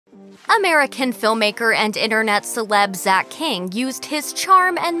American filmmaker and internet celeb Zach King used his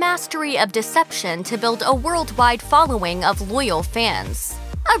charm and mastery of deception to build a worldwide following of loyal fans.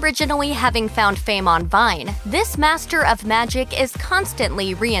 Originally having found fame on Vine, this master of magic is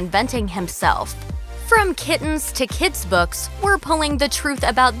constantly reinventing himself. From kittens to kids' books, we're pulling the truth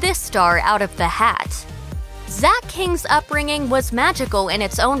about this star out of the hat. Zach King's upbringing was magical in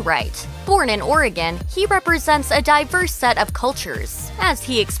its own right. Born in Oregon, he represents a diverse set of cultures. As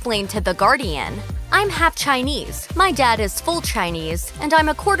he explained to The Guardian, "I'm half Chinese, my dad is full Chinese, and I'm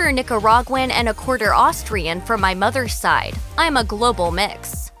a quarter Nicaraguan and a quarter Austrian from my mother's side. I'm a global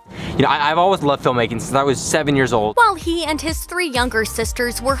mix." You know, I've always loved filmmaking since I was 7 years old. While he and his 3 younger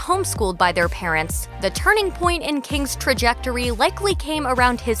sisters were homeschooled by their parents, the turning point in King's trajectory likely came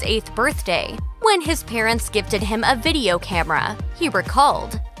around his 8th birthday, when his parents gifted him a video camera. He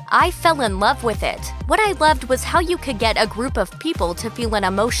recalled, "I fell in love with it. What I loved was how you could get a group of people to feel an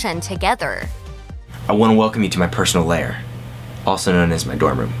emotion together." I want to welcome you to my personal lair, also known as my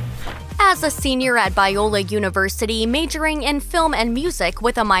dorm room. As a senior at Biola University majoring in film and music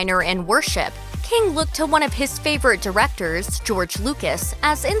with a minor in worship, King looked to one of his favorite directors, George Lucas,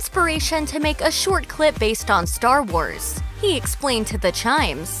 as inspiration to make a short clip based on Star Wars. He explained to The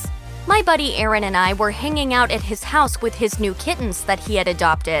Chimes, "My buddy Aaron and I were hanging out at his house with his new kittens that he had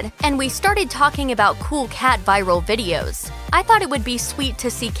adopted, and we started talking about cool cat viral videos. I thought it would be sweet to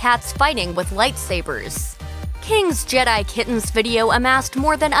see cats fighting with lightsabers." King's Jedi Kittens video amassed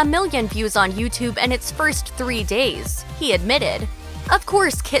more than 1 million views on YouTube in its first 3 days. He admitted, "Of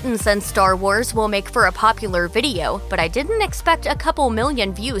course, kittens and Star Wars will make for a popular video, but I didn't expect a couple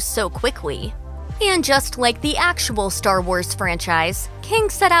million views so quickly." And just like the actual Star Wars franchise, King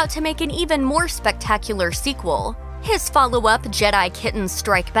set out to make an even more spectacular sequel. His follow-up, Jedi Kittens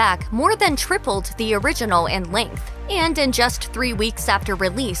Strike Back, more than tripled the original in length, and in just 3 weeks after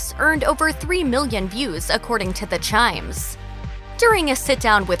release, earned over 3 million views according to The Chimes. During a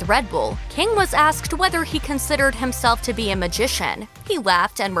sit-down with Red Bull, King was asked whether he considered himself to be a magician. He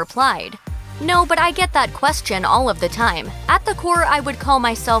laughed and replied, "No, but I get that question all of the time. At the core, I would call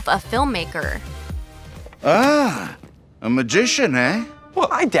myself a filmmaker." Ah, a magician, eh? Well,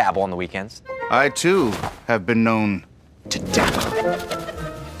 I dabble on the weekends. I, too, have been known to dabble.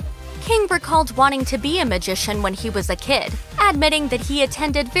 King recalled wanting to be a magician when he was a kid, admitting that he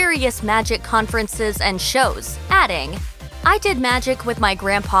attended various magic conferences and shows, adding, "I did magic with my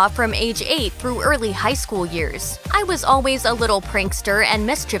grandpa from age 8 through early high school years. I was always a little prankster and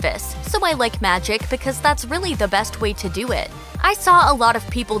mischievous, so I like magic because that's really the best way to do it. I saw a lot of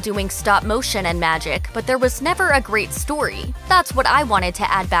people doing stop motion and magic, but there was never a great story. That's what I wanted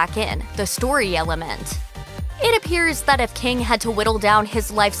to add back in, the story element." It appears that if King had to whittle down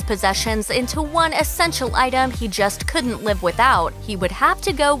his life's possessions into one essential item he just couldn't live without, he would have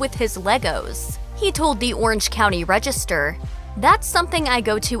to go with his Legos. He told the Orange County Register, "That's something I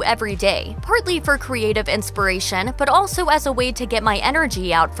go to every day, partly for creative inspiration, but also as a way to get my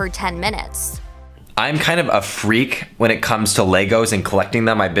energy out for 10 minutes. I'm kind of a freak when it comes to Legos and collecting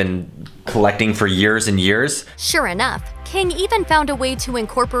them. I've been collecting for years and years. Sure enough, King even found a way to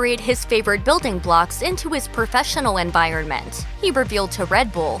incorporate his favorite building blocks into his professional environment. He revealed to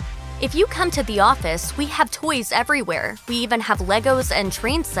Red Bull, "If you come to the office, we have toys everywhere. We even have Legos and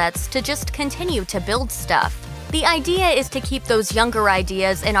train sets to just continue to build stuff. The idea is to keep those younger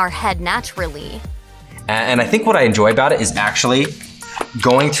ideas in our head naturally." And I think what I enjoy about it is actually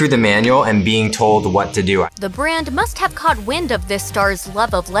going through the manual and being told what to do. The brand must have caught wind of this star's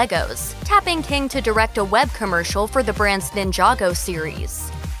love of Legos, tapping King to direct a web commercial for the brand's Ninjago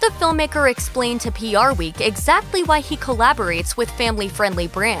series. The filmmaker explained to PR Week exactly why he collaborates with family-friendly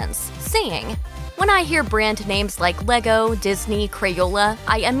brands, saying, "When I hear brand names like Lego, Disney, Crayola,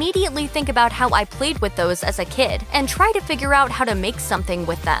 I immediately think about how I played with those as a kid and try to figure out how to make something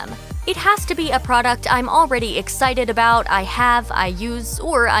with them. It has to be a product I'm already excited about, I use,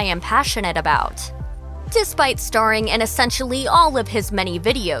 or I am passionate about." Despite starring in essentially all of his many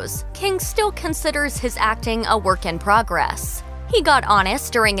videos, King still considers his acting a work in progress. He got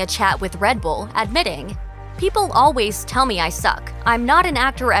honest during a chat with Red Bull, admitting, "People always tell me I suck. I'm not an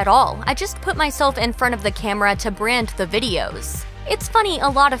actor at all, I just put myself in front of the camera to brand the videos. It's funny, a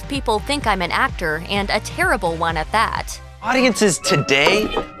lot of people think I'm an actor, and a terrible one at that." Audiences today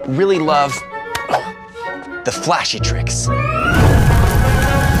really love the flashy tricks.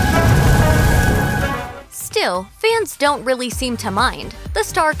 Still, fans don't really seem to mind. The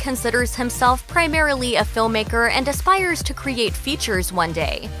star considers himself primarily a filmmaker and aspires to create features one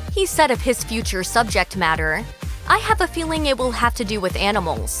day. He said of his future subject matter, "I have a feeling it will have to do with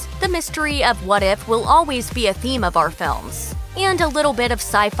animals. The mystery of what if will always be a theme of our films. and a little bit of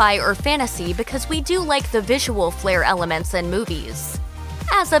sci-fi or fantasy because we do like the visual flair elements in movies.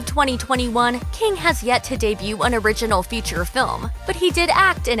 As of 2021, King has yet to debut an original feature film, but he did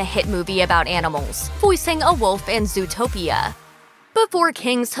act in a hit movie about animals, voicing a wolf in Zootopia. Before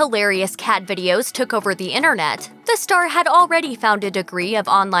King's hilarious cat videos took over the internet, the star had already found a degree of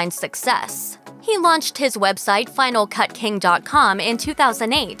online success. He launched his website finalcutking.com in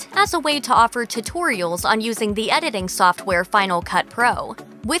 2008 as a way to offer tutorials on using the editing software Final Cut Pro.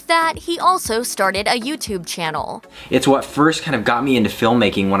 With that, he also started a YouTube channel. It's what first kind of got me into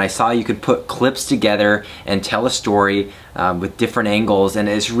filmmaking when I saw you could put clips together and tell a story with different angles, and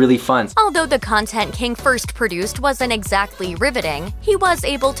it's really fun. Although the content King first produced wasn't exactly riveting, he was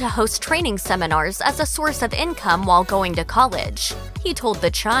able to host training seminars as a source of income while going to college. He told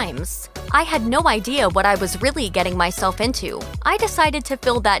The Chimes, "I had no idea what I was really getting myself into. I decided to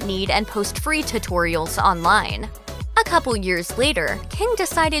fill that need and post free tutorials online." A couple years later, King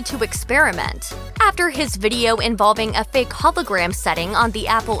decided to experiment. After his video involving a fake hologram setting on the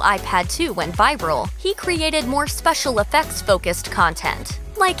Apple iPad 2 went viral, he created more special effects-focused content,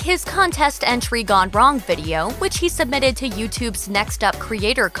 like his contest entry gone wrong video, which he submitted to YouTube's Next Up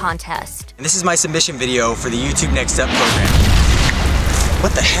Creator Contest. And this is my submission video for the YouTube Next Up program.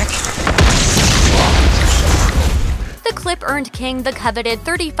 What the heck? The clip earned King the coveted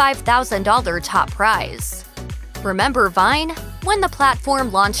 $35,000 top prize. Remember Vine? When the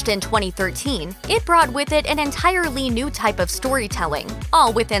platform launched in 2013, it brought with it an entirely new type of storytelling,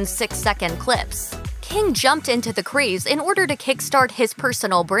 all within 6-second clips. King jumped into the craze in order to kickstart his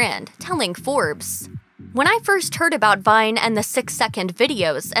personal brand, telling Forbes, "When I first heard about Vine and the 6-second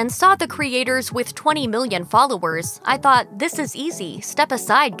videos and saw the creators with 20 million followers, I thought, this is easy, step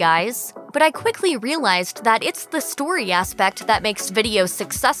aside, guys. But I quickly realized that it's the story aspect that makes videos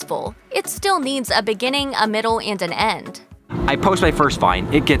successful. It still needs a beginning, a middle, and an end." I post my first Vine,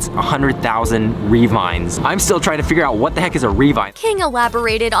 it gets 100,000 revines. I'm still trying to figure out what the heck is a revine. King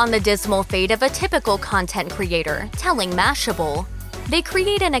elaborated on the dismal fate of a typical content creator, telling Mashable, "They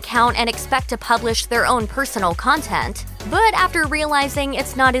create an account and expect to publish their own personal content. But after realizing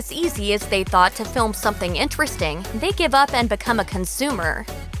it's not as easy as they thought to film something interesting, they give up and become a consumer."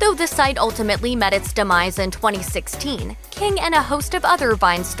 Though the site ultimately met its demise in 2016, King and a host of other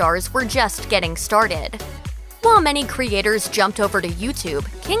Vine stars were just getting started. While many creators jumped over to YouTube,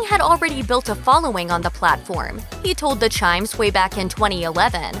 King had already built a following on the platform. He told The Chimes way back in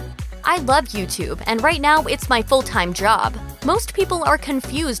 2011, "I love YouTube, and right now it's my full-time job. Most people are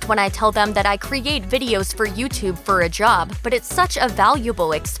confused when I tell them that I create videos for YouTube for a job, but it's such a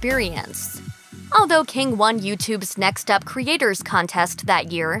valuable experience." Although King won YouTube's Next Up Creators Contest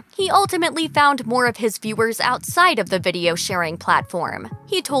that year, he ultimately found more of his viewers outside of the video sharing platform.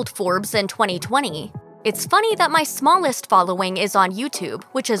 He told Forbes in 2020, "It's funny that my smallest following is on YouTube,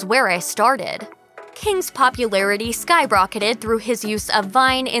 which is where I started." King's popularity skyrocketed through his use of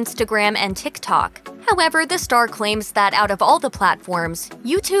Vine, Instagram, and TikTok. However, the star claims that out of all the platforms,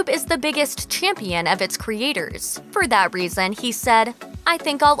 YouTube is the biggest champion of its creators. For that reason, he said, "I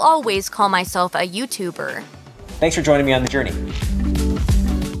think I'll always call myself a YouTuber." Thanks for joining me on the journey.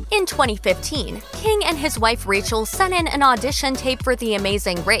 In 2015, King and his wife Rachel sent in an audition tape for The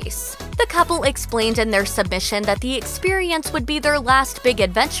Amazing Race. The couple explained in their submission that the experience would be their last big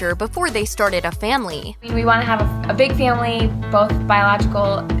adventure before they started a family. We want to have a big family, both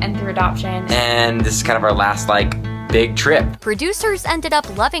biological and through adoption. And this is kind of our last, big trip. Producers ended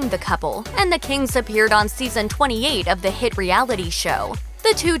up loving the couple, and the Kings appeared on season 28 of the hit reality show.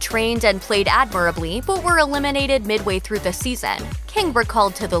 The two trained and played admirably, but were eliminated midway through the season. King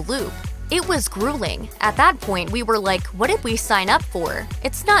recalled to The Loop, "It was grueling. At that point, we were like, what did we sign up for?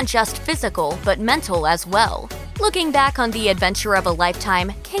 It's not just physical, but mental as well." Looking back on the adventure of a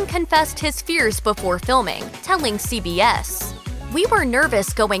lifetime, King confessed his fears before filming, telling CBS, "We were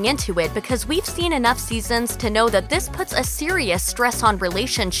nervous going into it because we've seen enough seasons to know that this puts a serious stress on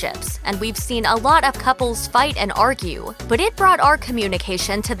relationships, and we've seen a lot of couples fight and argue. But it brought our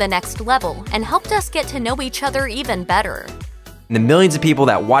communication to the next level and helped us get to know each other even better." The millions of people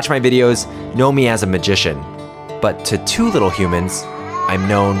that watch my videos know me as a magician, but to two little humans, I'm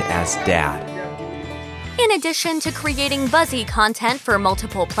known as Dad. In addition to creating buzzy content for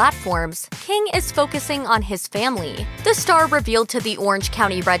multiple platforms, King is focusing on his family. The star revealed to the Orange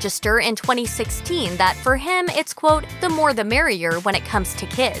County Register in 2016 that for him, it's quote, "the more the merrier when it comes to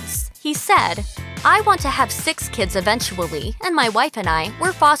kids." He said, "I want to have 6 kids eventually, and my wife and I,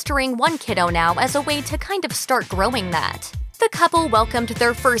 we're fostering 1 kiddo now as a way to kind of start growing that." The couple welcomed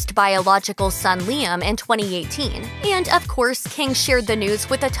their first biological son Liam in 2018, and of course, King shared the news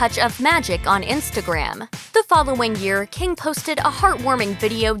with a touch of magic on Instagram. The following year, King posted a heartwarming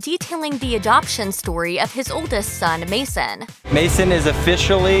video detailing the adoption story of his oldest son, Mason. Mason is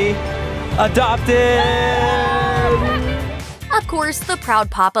officially adopted! Of course, the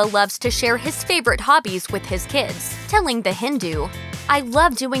proud papa loves to share his favorite hobbies with his kids, telling the Hindu, "I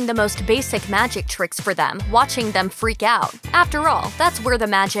love doing the most basic magic tricks for them, watching them freak out. After all, that's where the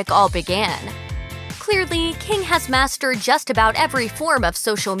magic all began." Clearly, King has mastered just about every form of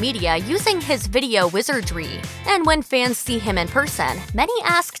social media using his video wizardry. And when fans see him in person, many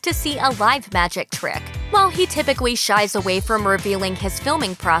ask to see a live magic trick. While he typically shies away from revealing his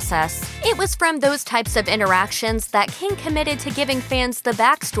filming process, it was from those types of interactions that King committed to giving fans the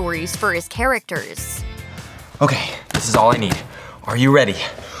backstories for his characters. Okay, this is all I need. Are you ready?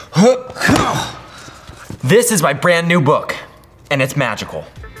 This is my brand new book, and it's magical.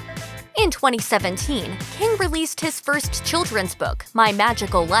 In 2017, King released his first children's book, My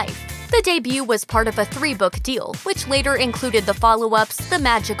Magical Life. The debut was part of a 3-book deal, which later included the follow-ups The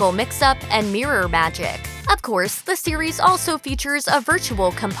Magical Mix-Up and Mirror Magic. Of course, the series also features a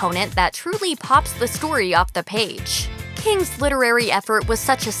virtual component that truly pops the story off the page. King's literary effort was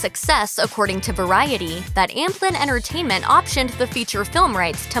such a success, according to Variety, that Amblin Entertainment optioned the feature film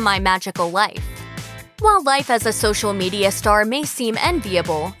rights to My Magical Life. While life as a social media star may seem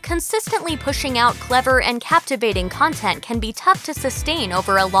enviable, consistently pushing out clever and captivating content can be tough to sustain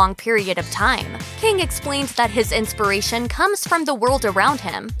over a long period of time. King explained that his inspiration comes from the world around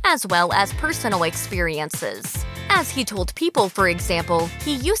him, as well as personal experiences. As he told People, for example,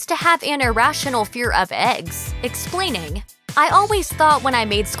 he used to have an irrational fear of eggs, explaining, "I always thought when I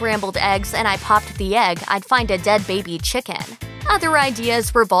made scrambled eggs and I popped the egg, I'd find a dead baby chicken." Other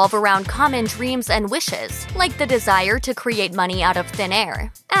ideas revolve around common dreams and wishes, like the desire to create money out of thin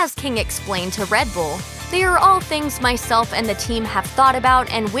air. As King explained to Red Bull, "They are all things myself and the team have thought about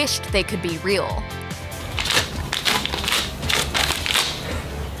and wished they could be real."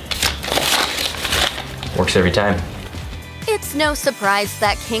 Works every time. It's no surprise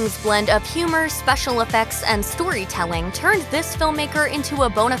that King's blend of humor, special effects, and storytelling turned this filmmaker into a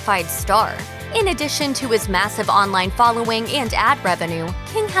bona fide star. In addition to his massive online following and ad revenue,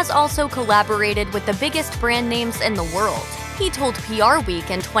 King has also collaborated with the biggest brand names in the world. He told PR Week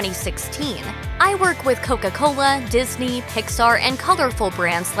in 2016, "I work with Coca-Cola, Disney, Pixar, and colorful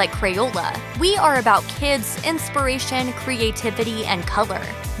brands like Crayola. We are about kids, inspiration, creativity, and color.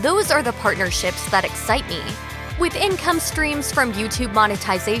 Those are the partnerships that excite me." With income streams from YouTube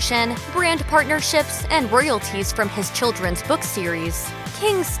monetization, brand partnerships, and royalties from his children's book series,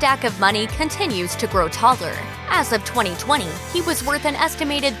 King's stack of money continues to grow taller. As of 2020, he was worth an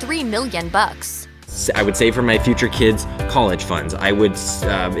estimated $3 million. I would save for my future kids' college funds. I would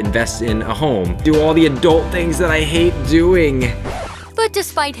invest in a home, do all the adult things that I hate doing. But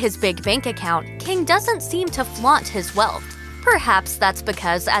despite his big bank account, King doesn't seem to flaunt his wealth. Perhaps that's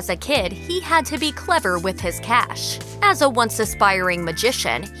because as a kid, he had to be clever with his cash. As a once aspiring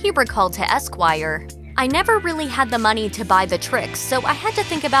magician, he recalled to Esquire, "I never really had the money to buy the tricks, so I had to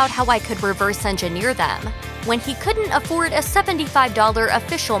think about how I could reverse engineer them. When he couldn't afford a $75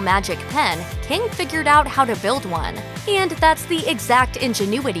 official magic pen, King figured out how to build one. And that's the exact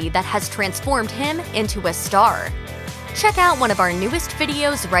ingenuity that has transformed him into a star." Check out one of our newest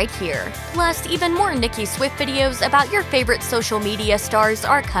videos right here. Plus, even more Nicki Swift videos about your favorite social media stars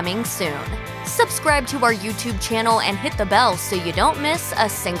are coming soon. Subscribe to our YouTube channel and hit the bell so you don't miss a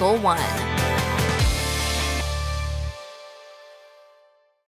single one.